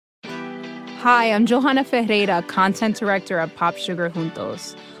Hi, I'm Johanna Ferreira, content director of Pop Sugar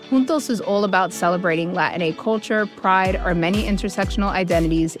Juntos. Juntos is all about celebrating Latinx culture, pride, our many intersectional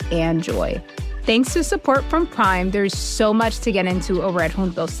identities, and joy. Thanks to support from Prime, there's so much to get into over at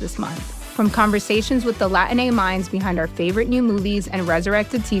Juntos this month. From conversations with the Latinx minds behind our favorite new movies and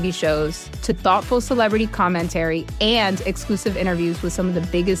resurrected TV shows, to thoughtful celebrity commentary and exclusive interviews with some of the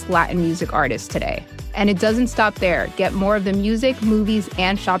biggest Latin music artists today. And it doesn't stop there. Get more of the music, movies,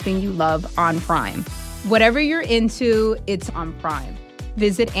 and shopping you love on Prime. Whatever you're into, it's on Prime.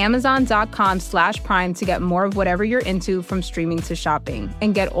 Visit Amazon.com/Prime to get more of whatever you're into, from streaming to shopping.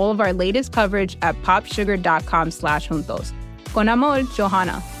 And get all of our latest coverage at popsugar.com/juntos. Con amor,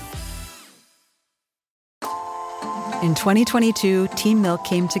 Johanna. In 2022, Team Milk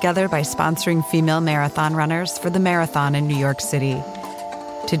came together by sponsoring female marathon runners for the marathon in New York City.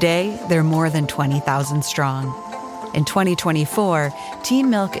 Today, they're more than 20,000 strong. In 2024, Team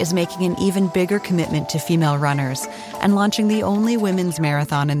Milk is making an even bigger commitment to female runners and launching the only women's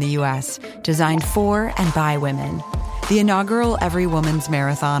marathon in the U.S. designed for and by women. The inaugural Every Woman's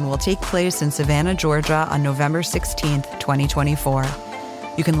Marathon will take place in Savannah, Georgia on November 16th, 2024.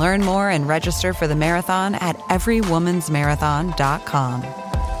 You can learn more and register for the marathon at everywomansmarathon.com.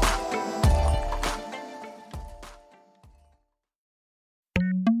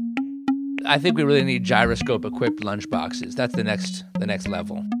 I think we really need gyroscope-equipped lunchboxes. That's the next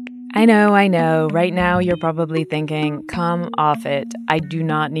level. I know. Right now, you're probably thinking, come off it. I do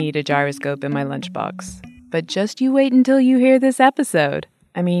not need a gyroscope in my lunchbox. But just you wait until you hear this episode.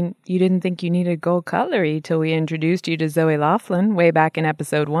 I mean, you didn't think you needed gold cutlery till we introduced you to Zoe Laughlin way back in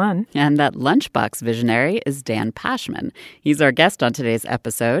episode 1. And that lunchbox visionary is Dan Pashman. He's our guest on today's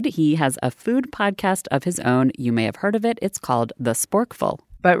episode. He has a food podcast of his own. You may have heard of it. It's called The Sporkful.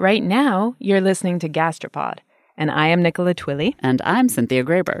 But right now, you're listening to Gastropod. And I am Nicola Twilley. And I'm Cynthia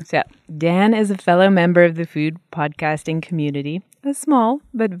Graber. So, Dan is a fellow member of the food podcasting community, a small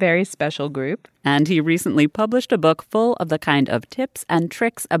but very special group. And he recently published a book full of the kind of tips and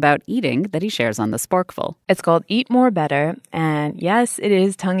tricks about eating that he shares on The Sporkful. It's called Eat More Better, and yes, it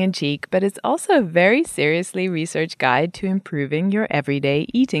is tongue-in-cheek, but it's also a very seriously researched guide to improving your everyday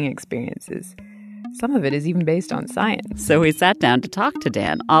eating experiences. Some of it is even based on science. So we sat down to talk to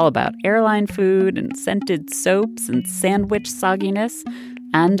Dan all about airline food and scented soaps and sandwich sogginess.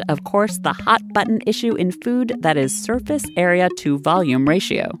 And, of course, the hot-button issue in food that is surface area to volume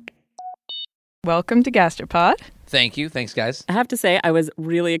ratio. Welcome to Gastropod. Thank you. Thanks, guys. I have to say, I was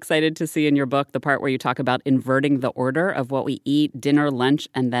really excited to see in your book the part where you talk about inverting the order of what we eat, dinner, lunch,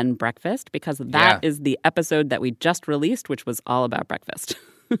 and then breakfast, because that is the episode that we just released, which was all about breakfast.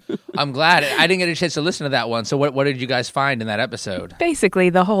 I'm glad. I didn't get a chance to listen to that one. So what did you guys find in that episode? Basically,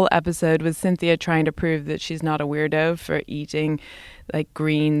 the whole episode was Cynthia trying to prove that she's not a weirdo for eating like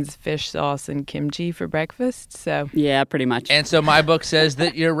greens, fish sauce, and kimchi for breakfast. So yeah, pretty much. And so my book says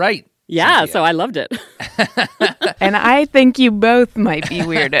that you're right. Yeah, Cynthia. So I loved it. And I think you both might be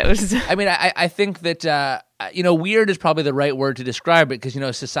weirdos. I mean, I think that, weird is probably the right word to describe it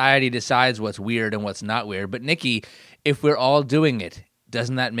because, society decides what's weird and what's not weird. But Nicky, if we're all doing it,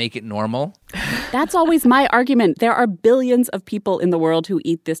 doesn't that make it normal? That's always my argument. There are billions of people in the world who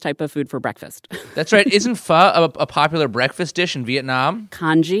eat this type of food for breakfast. That's right. Isn't pho a popular breakfast dish in Vietnam?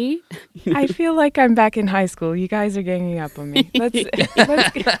 Congee? I feel like I'm back in high school. You guys are ganging up on me.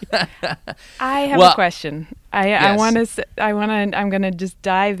 I have a question. I'm going to just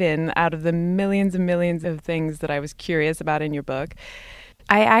dive in out of the millions and millions of things that I was curious about in your book.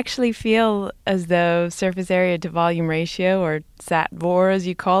 I actually feel as though surface area to volume ratio, or SAT-VOR as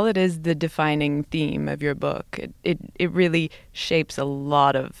you call it, is the defining theme of your book. It really shapes a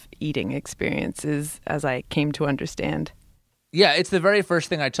lot of eating experiences, as I came to understand. Yeah, it's the very first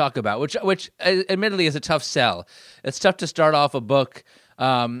thing I talk about, which admittedly is a tough sell. It's tough to start off a book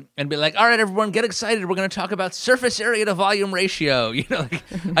and be like, all right, everyone, get excited. We're going to talk about surface area to volume ratio.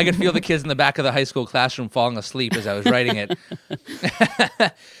 I could feel the kids in the back of the high school classroom falling asleep as I was writing it.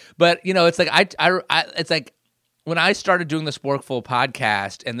 But, it's like it's like when I started doing the Sporkful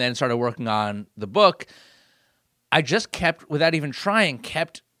podcast and then started working on the book, I just kept, without even trying,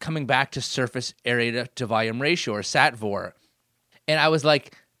 kept coming back to surface area to volume ratio, or SAT-VOR. And I was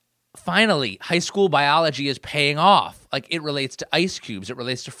like, finally, high school biology is paying off. Like, it relates to ice cubes, it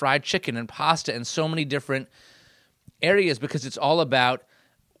relates to fried chicken and pasta and so many different areas, because it's all about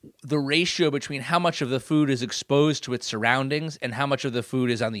the ratio between how much of the food is exposed to its surroundings and how much of the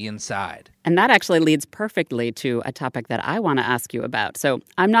food is on the inside. And that actually leads perfectly to a topic that I want to ask you about. So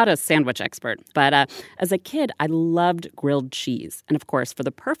I'm not a sandwich expert, but as a kid, I loved grilled cheese. And of course, for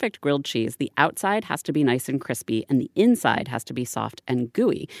the perfect grilled cheese, the outside has to be nice and crispy and the inside has to be soft and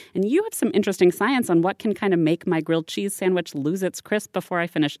gooey. And you have some interesting science on what can kind of make my grilled cheese sandwich lose its crisp before I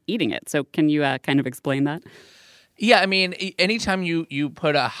finish eating it. So can you kind of explain that? Yeah, I mean, anytime you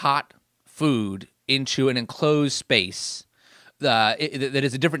put a hot food into an enclosed space that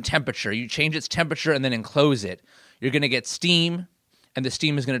is a different temperature, you change its temperature and then enclose it, you're going to get steam, and the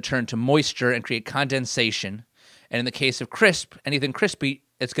steam is going to turn to moisture and create condensation. And in the case of anything crispy,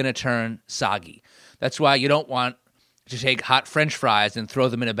 it's going to turn soggy. That's why you don't want to take hot French fries and throw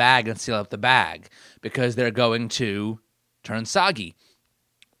them in a bag and seal up the bag, because they're going to turn soggy.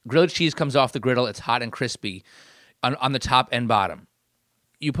 Grilled cheese comes off the griddle, it's hot and crispy on the top and bottom.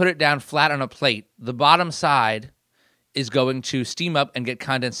 You put it down flat on a plate, the bottom side is going to steam up and get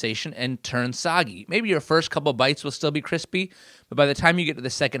condensation and turn soggy. Maybe your first couple bites will still be crispy, but by the time you get to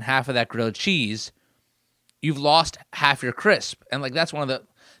the second half of that grilled cheese, you've lost half your crisp. And like that's one of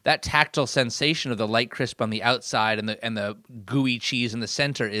that tactile sensation of the light crisp on the outside and the gooey cheese in the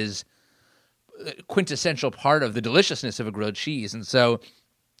center is a quintessential part of the deliciousness of a grilled cheese. And so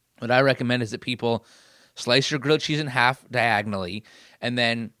what I recommend is that people slice your grilled cheese in half diagonally, and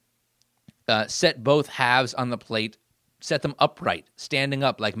then set both halves on the plate, set them upright, standing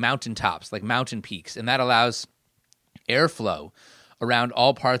up like mountaintops, like mountain peaks, and that allows airflow around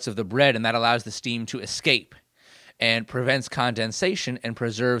all parts of the bread, and that allows the steam to escape and prevents condensation and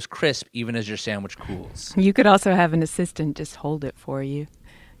preserves crisp even as your sandwich cools. You could also have an assistant just hold it for you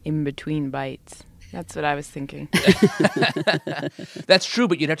in between bites. That's what I was thinking. That's true,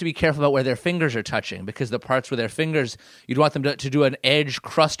 but you'd have to be careful about where their fingers are touching, because the parts where their fingers, you'd want them to do an edge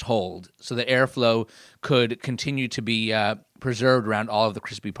crust hold so the airflow could continue to be preserved around all of the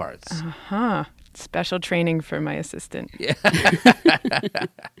crispy parts. Uh-huh. Special training for my assistant. Yeah.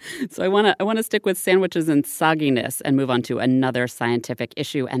 So I want to stick with sandwiches and sogginess and move on to another scientific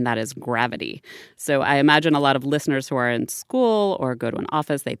issue, and that is gravity. So I imagine a lot of listeners who are in school or go to an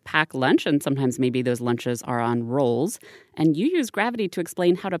office, they pack lunch, and sometimes maybe those lunches are on rolls. And you use gravity to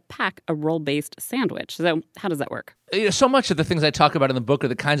explain how to pack a roll-based sandwich. So how does that work? So much of the things I talk about in the book are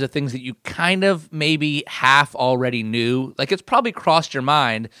the kinds of things that you kind of maybe half already knew. Like it's probably crossed your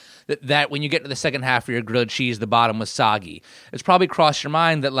mind that when you get to the second half of your grilled cheese, the bottom was soggy. It's probably crossed your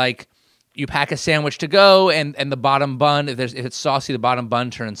mind that like you pack a sandwich to go and the bottom bun, if it's saucy, the bottom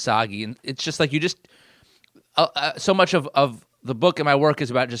bun turns soggy. And it's just like so much of the book and my work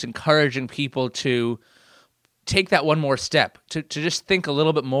is about just encouraging people to take that one more step, to just think a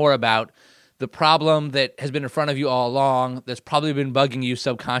little bit more about the problem that has been in front of you all along, that's probably been bugging you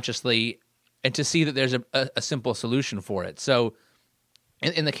subconsciously, and to see that there's a simple solution for it. So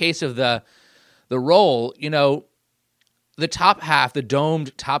in the case of the roll, the top half, the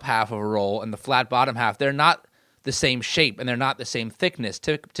domed top half of a roll and the flat bottom half, they're not the same shape and they're not the same thickness.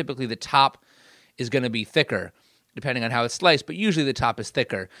 Typically the top is going to be thicker depending on how it's sliced, but usually the top is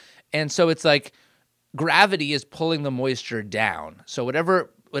thicker. And so it's like gravity is pulling the moisture down. So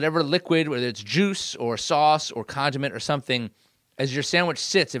whatever liquid, whether it's juice or sauce or condiment or something, as your sandwich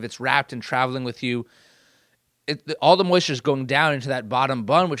sits, if it's wrapped and traveling with you, all the moisture is going down into that bottom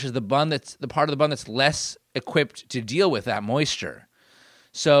bun, which is the part of the bun that's less equipped to deal with that moisture.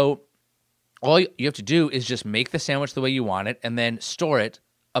 So all you have to do is just make the sandwich the way you want it and then store it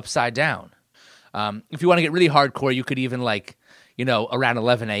upside down. If you want to get really hardcore, you could even around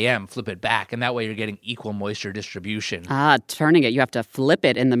 11 a.m., flip it back, and that way you're getting equal moisture distribution. Turning it. You have to flip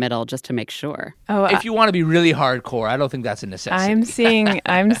it in the middle just to make sure. If you want to be really hardcore, I don't think that's a necessity.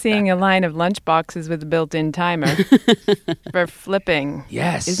 I'm seeing a line of lunchboxes with a built-in timer for flipping.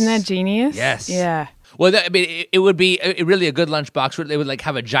 Yes. Isn't that genius? Yes. Yeah. Well, it would be really a good lunchbox where they would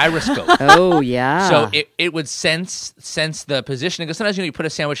have a gyroscope. Oh, yeah. So it would sense the positioning. Because sometimes you put a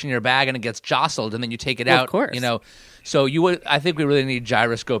sandwich in your bag and it gets jostled, and then you take it out. Of course. So I think we really need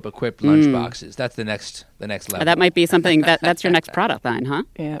gyroscope-equipped lunchboxes. That's the next level. That might be something that's your next product line, huh?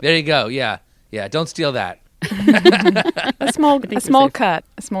 Yeah. There you go. Yeah. Don't steal that. A small cut.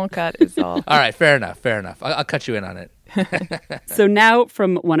 A small cut is all. All right. Fair enough. I'll cut you in on it. So now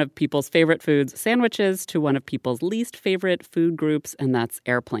from one of people's favorite foods, sandwiches, to one of people's least favorite food groups, and that's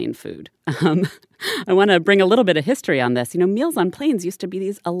airplane food. I want to bring a little bit of history on this. Meals on planes used to be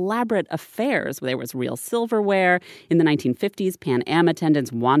these elaborate affairs. There was real silverware. In the 1950s, Pan Am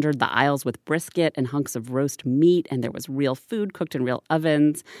attendants wandered the aisles with brisket and hunks of roast meat, and there was real food cooked in real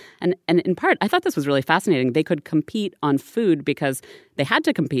ovens. And in part, I thought this was really fascinating. They could compete on food because they had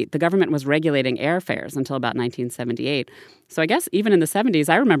to compete. The government was regulating airfares until about 1978. So I guess even in the 70s,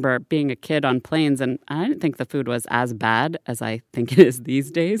 I remember being a kid on planes, and I didn't think the food was as bad as I think it is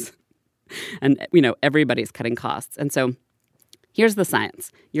these days. And, everybody's cutting costs. And so here's the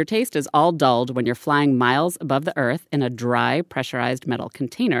science. Your taste is all dulled when you're flying miles above the earth in a dry, pressurized metal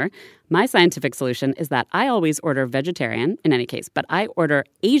container. My scientific solution is that I always order vegetarian, in any case, but I order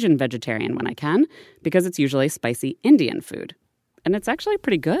Asian vegetarian when I can because it's usually spicy Indian food. And it's actually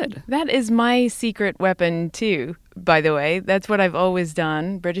pretty good. That is my secret weapon, too, by the way. That's what I've always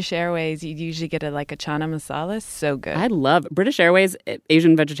done. British Airways, you usually get a chana masala. So good. I love British Airways,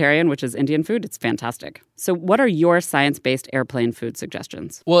 Asian vegetarian, which is Indian food. It's fantastic. So what are your science-based airplane food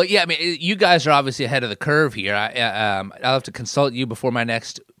suggestions? Well, yeah, you guys are obviously ahead of the curve here. I'll have to consult you before my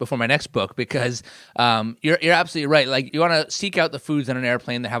next book because you're absolutely right. You want to seek out the foods on an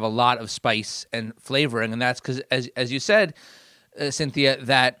airplane that have a lot of spice and flavoring, and that's because, as you said, Cynthia,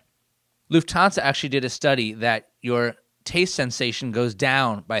 that Lufthansa actually did a study that your taste sensation goes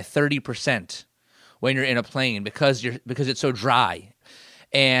down by 30% when you're in a plane because it's so dry.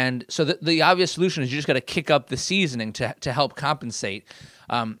 And so the obvious solution is you just got to kick up the seasoning to help compensate.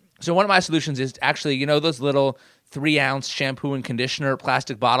 So one of my solutions is actually, those little 3-ounce shampoo and conditioner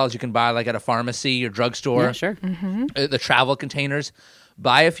plastic bottles you can buy at a pharmacy or drugstore. Yeah, sure. Mm-hmm. The travel containers.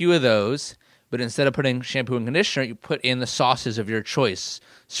 Buy a few of those. But instead of putting shampoo and conditioner, you put in the sauces of your choice.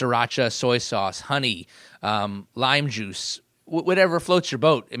 Sriracha, soy sauce, honey, lime juice, whatever floats your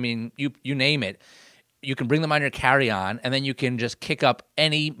boat. You name it. You can bring them on your carry-on, and then you can just kick up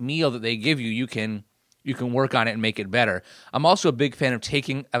any meal that they give you. You can work on it and make it better. I'm also a big fan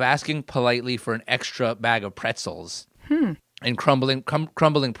of asking politely for an extra bag of pretzels and crumbling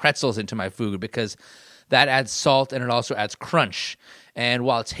pretzels into my food because that adds salt and it also adds crunch. And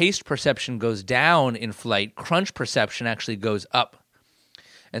while taste perception goes down in flight, crunch perception actually goes up.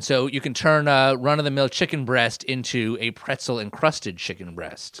 And so you can turn a run-of-the-mill chicken breast into a pretzel-encrusted chicken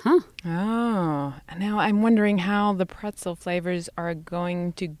breast. Huh. Oh, now I'm wondering how the pretzel flavors are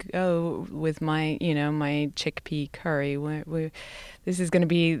going to go with my chickpea curry. This is going to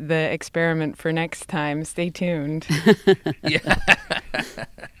be the experiment for next time. Stay tuned. Yeah.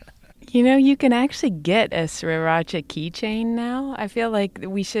 You can actually get a sriracha keychain now. I feel like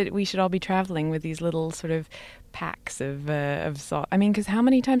we should all be traveling with these little sort of packs of salt. Because how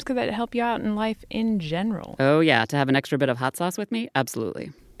many times could that help you out in life in general? Oh yeah, to have an extra bit of hot sauce with me,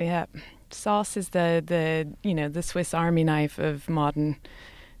 absolutely. Yeah, sauce is the Swiss Army knife of modern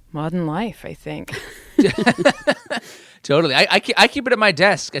life, I think. Totally. I keep it at my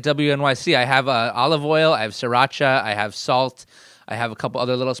desk at WNYC. I have olive oil. I have sriracha. I have salt. I have a couple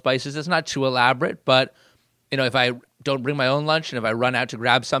other little spices. It's not too elaborate, but if I don't bring my own lunch and if I run out to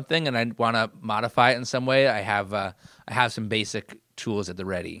grab something and I want to modify it in some way, I have some basic tools at the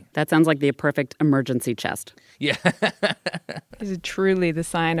ready. That sounds like the perfect emergency chest. Yeah. This is truly the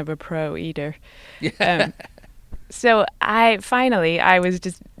sign of a pro eater. Yeah. So I was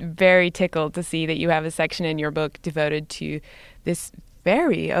just very tickled to see that you have a section in your book devoted to this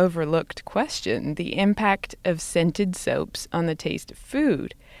very overlooked question, the impact of scented soaps on the taste of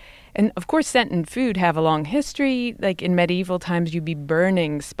food. And of course, scent and food have a long history. In medieval times, you'd be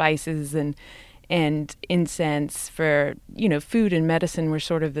burning spices and incense for, food and medicine were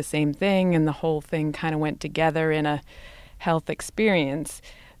sort of the same thing, and the whole thing kind of went together in a health experience.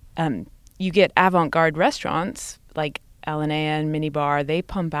 You get avant-garde restaurants like Alinea and Minibar, they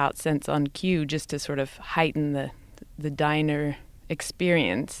pump out scents on cue just to sort of heighten the diner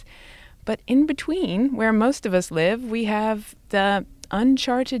experience. But in between, where most of us live, we have the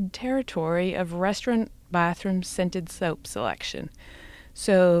uncharted territory of restaurant bathroom scented soap selection.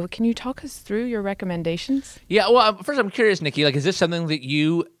 So can you talk us through your recommendations? Yeah, well, first I'm curious, Nicky, is this something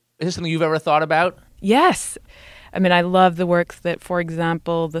you've ever thought about? Yes. I love the work that, for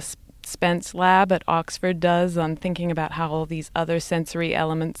example, the Spence Lab at Oxford does on thinking about how all these other sensory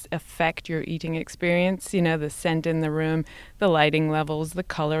elements affect your eating experience. The scent in the room, the lighting levels, the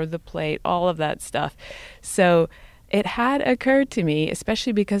color of the plate, all of that stuff. So it had occurred to me,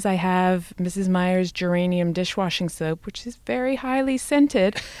 especially because I have Mrs. Meyer's geranium dishwashing soap, which is very highly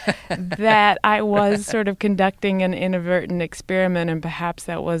scented, that I was sort of conducting an inadvertent experiment, and perhaps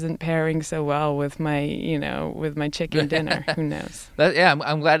that wasn't pairing so well with my chicken dinner. Who knows?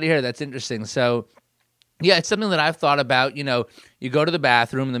 I'm glad to hear. That's interesting. So, Yeah, it's something that I've thought about. You go to the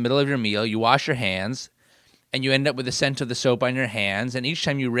bathroom in the middle of your meal, you wash your hands, and you end up with the scent of the soap on your hands. And each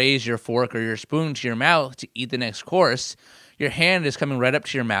time you raise your fork or your spoon to your mouth to eat the next course, your hand is coming right up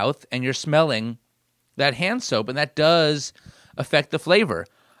to your mouth, and you're smelling that hand soap, and that does affect the flavor.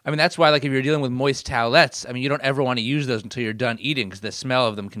 I mean, that's why, like, if you're dealing with moist towelettes, I mean, you don't ever want to use those until you're done eating because the smell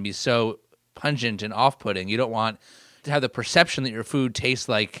of them can be so pungent and off-putting. You don't want to have the perception that your food tastes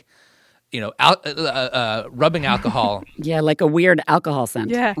like, rubbing alcohol. Yeah, like a weird alcohol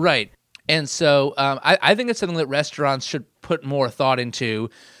scent. Yeah. Right. And so I think it's something that restaurants should put more thought into.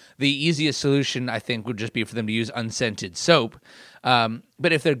 The easiest solution, I think, would just be for them to use unscented soap.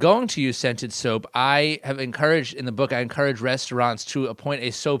 But if they're going to use scented soap, I encourage restaurants to appoint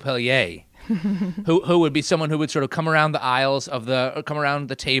a sommelier who would be someone who would sort of come around the aisles come around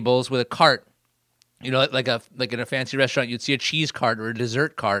the tables with a cart. Like in a fancy restaurant, you'd see a cheese cart or a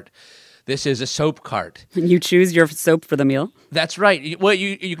dessert cart. This is a soap cart. You choose your soap for the meal? That's right. Well,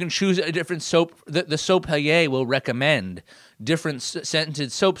 you can choose a different soap. The sommelier will recommend different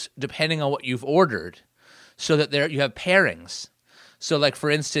scented soaps depending on what you've ordered, so that you have pairings. So, like, for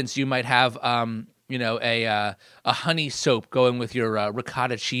instance, you might have a honey soap going with your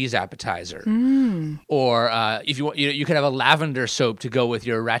ricotta cheese appetizer, or if you want, you could have a lavender soap to go with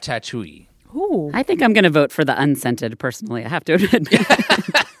your ratatouille. Ooh. I think I'm going to vote for the unscented, personally. I have to admit.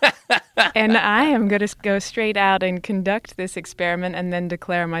 And I am going to go straight out and conduct this experiment and then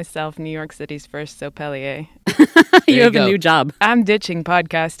declare myself New York City's first sommelier. You have a new job. I'm ditching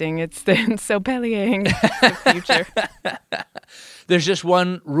podcasting. It's the sommeliering the future. There's just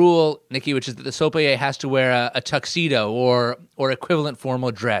one rule, Nikki, which is that the sommelier has to wear a tuxedo or equivalent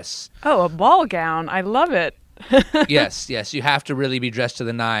formal dress. Oh, a ball gown. I love it. Yes. You have to really be dressed to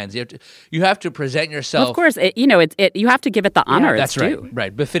the nines. You have to present yourself. Well, of course, you have to give it the honor that's it's due.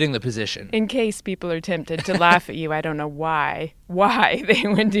 Right, befitting the position. In case people are tempted to laugh at you, I don't know why they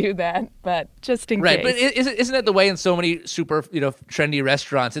would do that, but just in case. Right, but isn't it the way in so many super trendy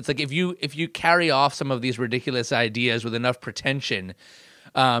restaurants? It's like if you carry off some of these ridiculous ideas with enough pretension,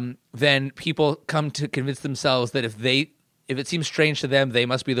 then people come to convince themselves that if it seems strange to them, they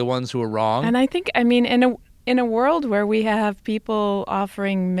must be the ones who are wrong. And I think, in a world where we have people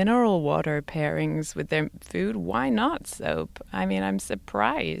offering mineral water pairings with their food, why not soap? I mean, I'm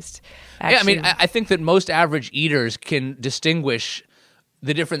surprised. Actually. Yeah, I think that most average eaters can distinguish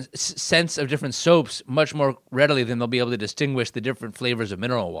the different scents of different soaps much more readily than they'll be able to distinguish the different flavors of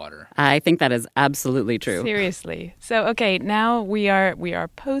mineral water. I think that is absolutely true. Seriously. So, okay, now we are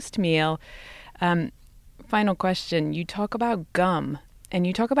post-meal. Final question. You talk about gum. And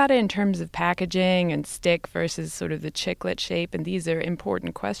you talk about it in terms of packaging and stick versus sort of the chiclet shape. And these are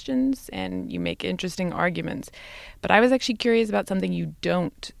important questions, and you make interesting arguments. But I was actually curious about something you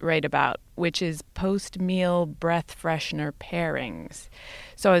don't write about, which is post-meal breath freshener pairings.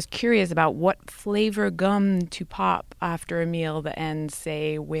 So I was curious about what flavor gum to pop after a meal that ends,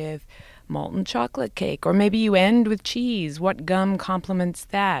 say, with molten chocolate cake. Or maybe you end with cheese. What gum complements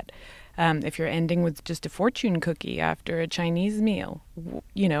that? If you're ending with just a fortune cookie after a Chinese meal,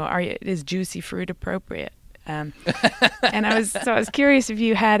 is juicy fruit appropriate? And I was curious if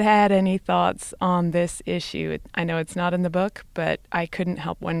you had any thoughts on this issue. I know it's not in the book, but I couldn't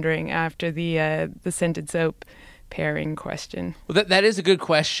help wondering after the scented soap pairing question. Well, that is a good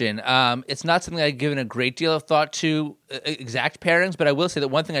question. It's not something I've given a great deal of thought to, exact pairings, but I will say that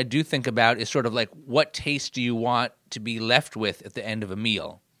one thing I do think about is sort of like, what taste do you want to be left with at the end of a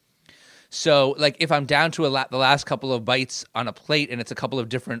meal? So, like, if I'm down to the last couple of bites on a plate and it's a couple of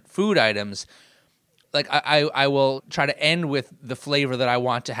different food items, like, I will try to end with the flavor that I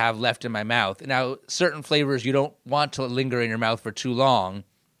want to have left in my mouth. Now, certain flavors you don't want to linger in your mouth for too long.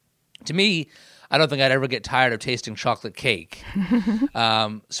 To me, I don't think I'd ever get tired of tasting chocolate cake.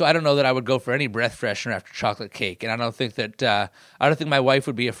 So I don't know that I would go for any breath freshener after chocolate cake. And I don't think my wife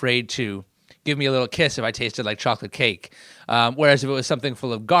would be afraid to give me a little kiss if I tasted like chocolate cake. Whereas if it was something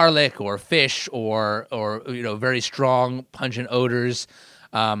full of garlic or fish or very strong pungent odors,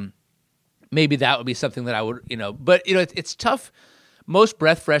 maybe that would be something that I would, But it's tough. Most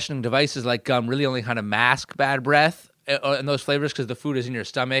breath freshening devices like gum really only kind of mask bad breath and those flavors because the food is in your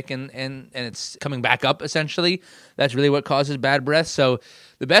stomach and it's coming back up essentially. That's really what causes bad breath. So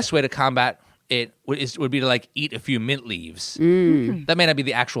the best way to combat it would be to like eat a few mint leaves. That may not be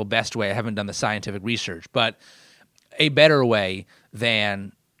the actual best way. I haven't done the scientific research, but a better way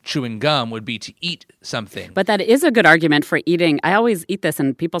than chewing gum would be to eat something. But that is a good argument for eating. I always eat this,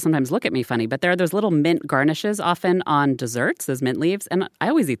 and people sometimes look at me funny, but there are those little mint garnishes often on desserts, those mint leaves, and I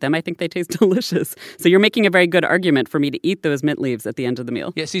always eat them. I think they taste delicious. So you're making a very good argument for me to eat those mint leaves at the end of the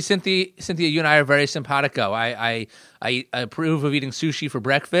meal. Yeah, see, Cynthia, you and I are very simpatico. I approve of eating sushi for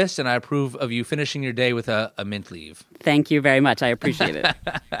breakfast, and I approve of you finishing your day with a mint leaf. Thank you very much. I appreciate it.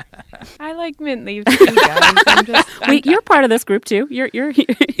 I like mint leaves too, guys. Wait, you're part of this group too. You're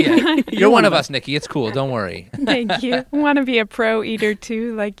You're one of us, Nicky. It's cool. Don't worry. Thank you. I want to be a pro eater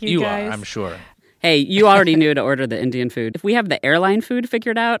too, like you guys. You are, I'm sure. Hey, you already knew to order the Indian food. If we have the airline food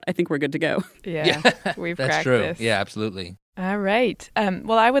figured out, I think we're good to go. Yeah, we've That's practiced. true. Yeah, absolutely. All right.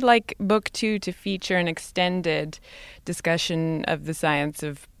 Well, I would like Book 2 to feature an extended discussion of the science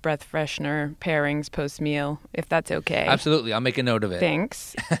of breath freshener pairings post-meal, if that's okay. Absolutely. I'll make a note of it.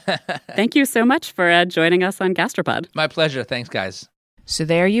 Thanks. Thank you so much for joining us on Gastropod. My pleasure. Thanks, guys. So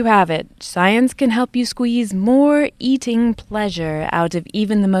there you have it. Science can help you squeeze more eating pleasure out of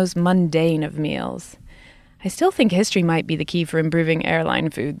even the most mundane of meals. I still think history might be the key for improving airline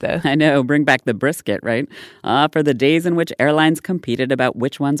food, though. I know. Bring back the brisket, right? For the days in which airlines competed about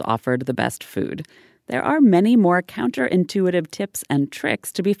which ones offered the best food. There are many more counterintuitive tips and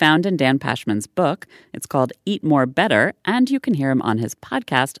tricks to be found in Dan Pashman's book. It's called Eat More Better, and you can hear him on his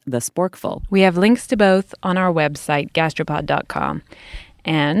podcast, The Sporkful. We have links to both on our website, Gastropod.com.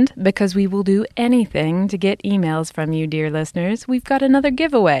 And because we will do anything to get emails from you, dear listeners, we've got another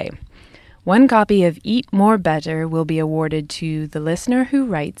giveaway. One copy of Eat More Better will be awarded to the listener who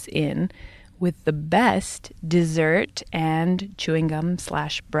writes in with the best dessert and chewing gum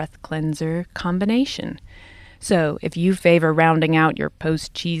 / breath cleanser combination. So if you favor rounding out your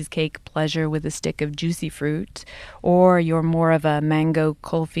post-cheesecake pleasure with a stick of juicy fruit, or you're more of a mango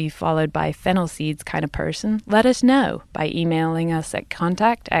kulfi followed by fennel seeds kind of person, let us know by emailing us at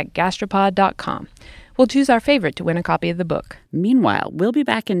contact@gastropod.com. We'll choose our favorite to win a copy of the book. Meanwhile, we'll be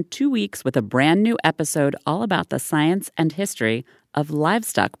back in 2 weeks with a brand new episode all about the science and history of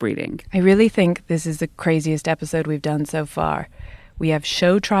livestock breeding. I really think this is the craziest episode we've done so far. We have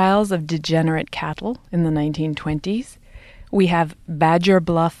show trials of degenerate cattle in the 1920s. We have Badger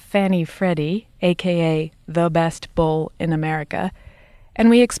Bluff Fanny Freddy, a.k.a. the best bull in America. And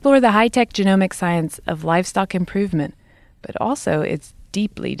we explore the high-tech genomic science of livestock improvement, but also its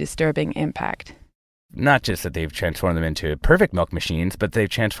deeply disturbing impact. Not just that they've transformed them into perfect milk machines, but they've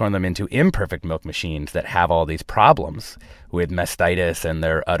transformed them into imperfect milk machines that have all these problems with mastitis and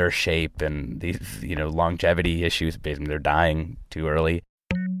their udder shape and these, longevity issues. Basically, they're dying too early.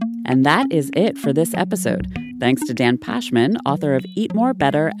 And that is it for this episode. Thanks to Dan Pashman, author of Eat More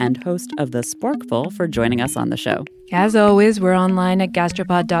Better and host of The Sporkful, for joining us on the show. As always, we're online at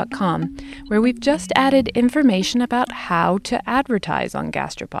Gastropod.com, where we've just added information about how to advertise on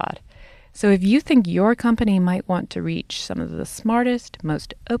Gastropod. So if you think your company might want to reach some of the smartest,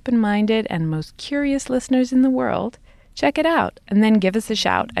 most open-minded, and most curious listeners in the world, check it out and then give us a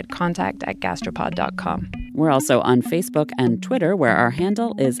shout at contact@gastropod.com. We're also on Facebook and Twitter, where our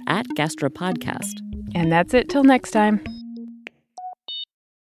handle is @gastropodcast. And that's it till next time.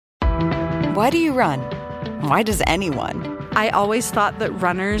 Why do you run? Why does anyone? I always thought that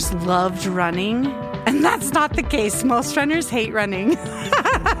runners loved running, and that's not the case. Most runners hate running,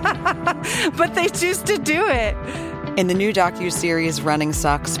 but they choose to do it. In the new docuseries Running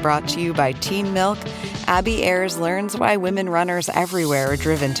Sucks, brought to you by Team Milk, Abby Ayers learns why women runners everywhere are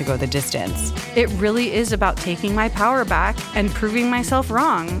driven to go the distance. It really is about taking my power back and proving myself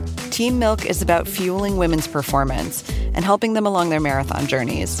wrong. Team Milk is about fueling women's performance and helping them along their marathon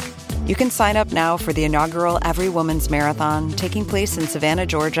journeys. You can sign up now for the inaugural Every Woman's Marathon taking place in Savannah,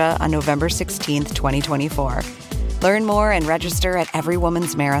 Georgia on November 16th, 2024. Learn more and register at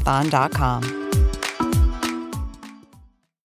everywomansmarathon.com.